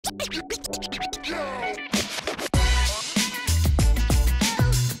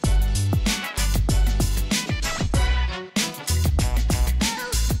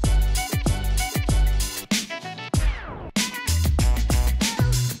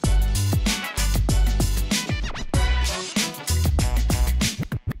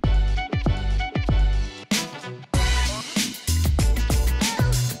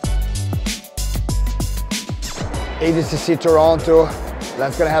ADCC Toronto,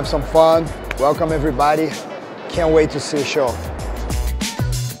 let's gonna have some fun. Welcome everybody. Can't wait to see the show.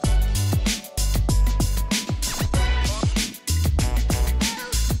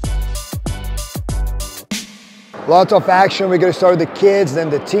 Lots of action. We're gonna start with the kids, then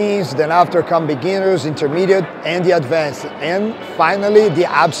the teens, then after come beginners, intermediate, and the advanced. And finally, the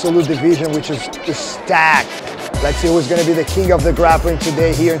absolute division, which is stacked. Let's see who's gonna be the king of the grappling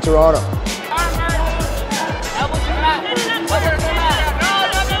today here in Toronto.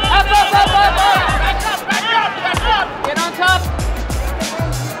 Get on top.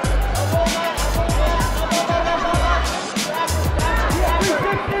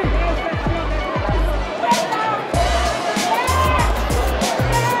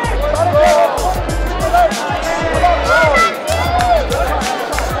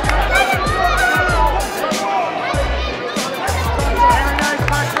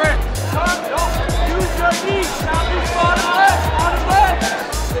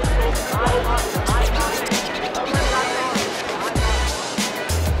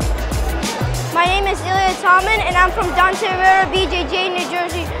 My name is and I'm from Dante Rivera, BJJ, New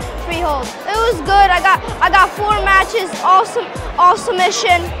Jersey Freehold. It was good. I got 4 matches, all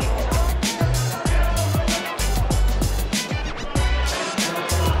submission.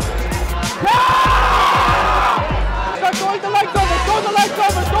 Start throwing the legs over, throw the legs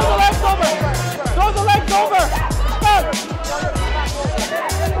over, throw the legs over, throw the legs over.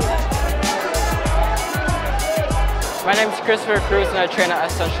 My name is Christopher Cruz and I train at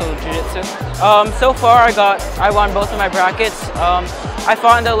Essential Jiu-Jitsu. So far I won both of my brackets. I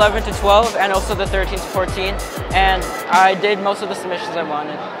fought in the 11 to 12 and also the 13 to 14, and I did most of the submissions I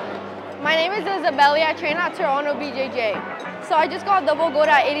wanted. My name is Isabelle. I train at Toronto BJJ. So I just got double gold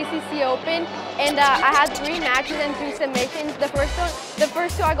at ADCC Open, and I had 3 matches and 3 submissions. The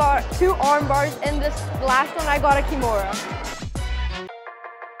first two I got 2 arm bars, and this last one I got a Kimura.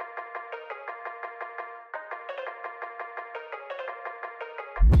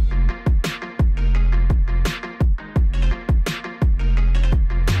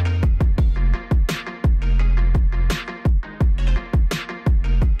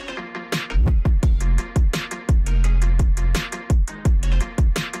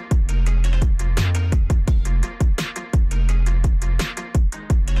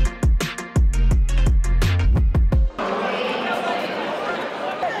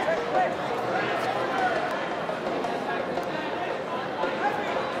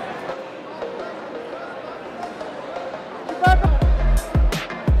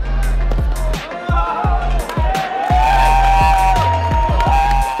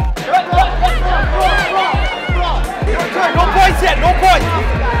 No points!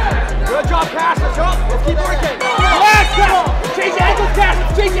 Good job, passes, let's keep working. Relax, change angles,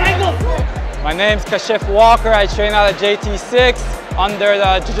 pass, change angles. My name's Kashif Walker. I train out of JT6 under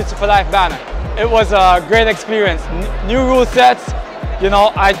the Jiu-Jitsu for Life banner. It was a great experience. New rule sets, you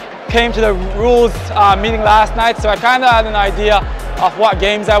know, I came to the rules meeting last night, so I kind of had an idea of what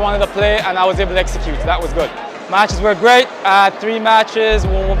games I wanted to play, and I was able to execute. That was good. Matches were great. 3 matches,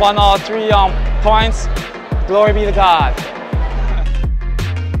 we won all 3 points. Glory be to God.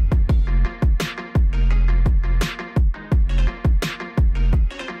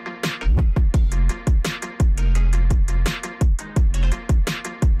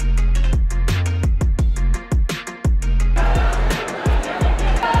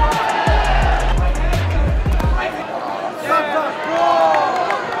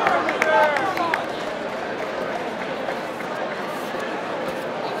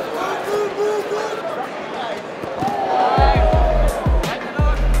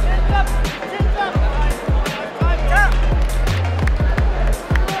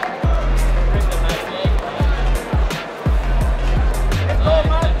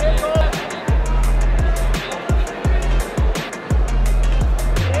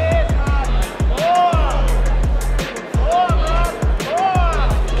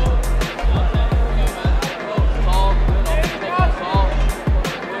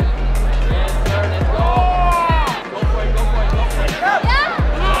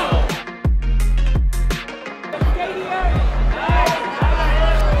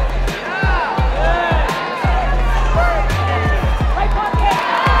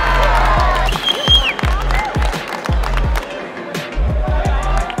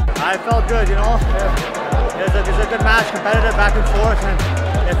 good, you know. It was a good match, competitive, back and forth,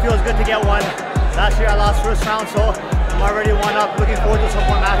 and it feels good to get one. Last year I lost first round, so I'm already one up. Looking forward to some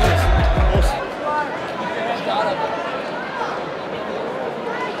more matches.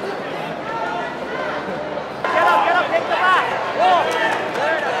 Get up, take the back. Whoa.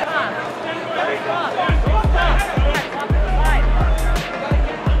 Come on. Don't stop.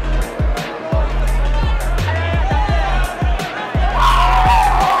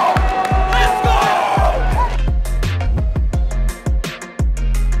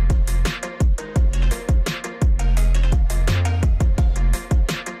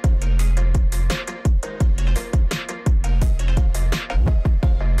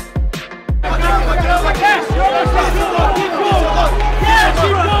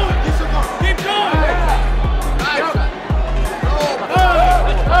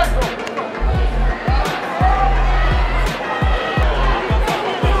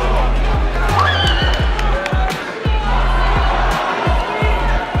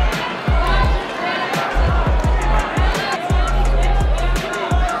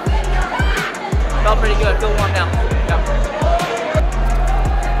 Felt pretty good. Feel warm now. Yeah.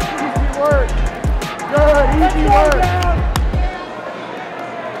 Easy work. Good, easy work.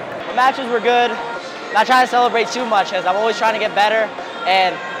 The matches were good. Not trying to celebrate too much because I'm always trying to get better,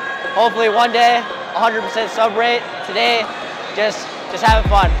 and hopefully one day 100% sub rate. Today, just having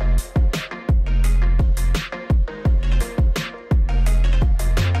fun.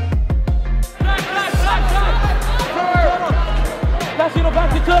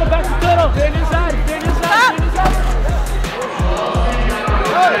 Back to turtle. Stay inside.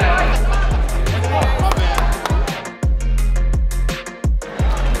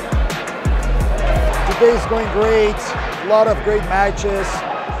 Today's going great. A lot of great matches.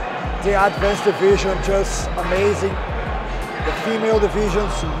 The advanced division just amazing. The female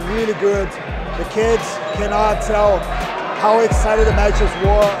division's really good. The kids cannot tell how excited the matches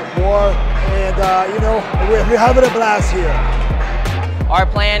were. And you know, we're having a blast here. Our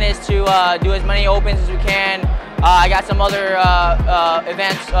plan is to do as many opens as we can. I got some other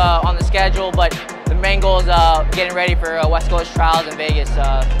events on the schedule, but the main goal is getting ready for West Coast Trials in Vegas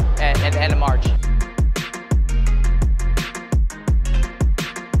at the end of March.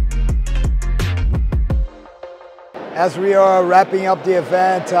 As we are wrapping up the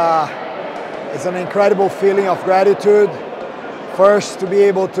event, it's an incredible feeling of gratitude. First, to be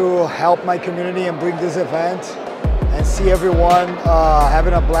able to help my community and bring this event and see everyone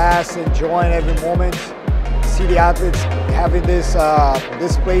having a blast, enjoying every moment. See the athletes having this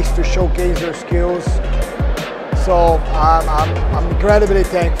place to showcase their skills. So I'm incredibly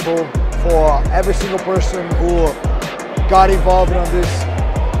thankful for every single person who got involved on this.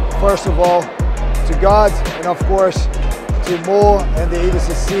 First of all, to God, and of course to Mo and the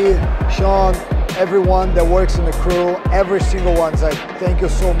ADCC, Sean, everyone that works in the crew, every single one. Like, thank you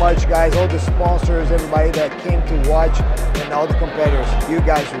so much, guys, all the sponsors, everybody that came to watch, and all the competitors. You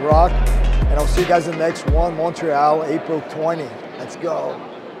guys rock, and I'll see you guys in the next one, Montreal, April 20. Let's go.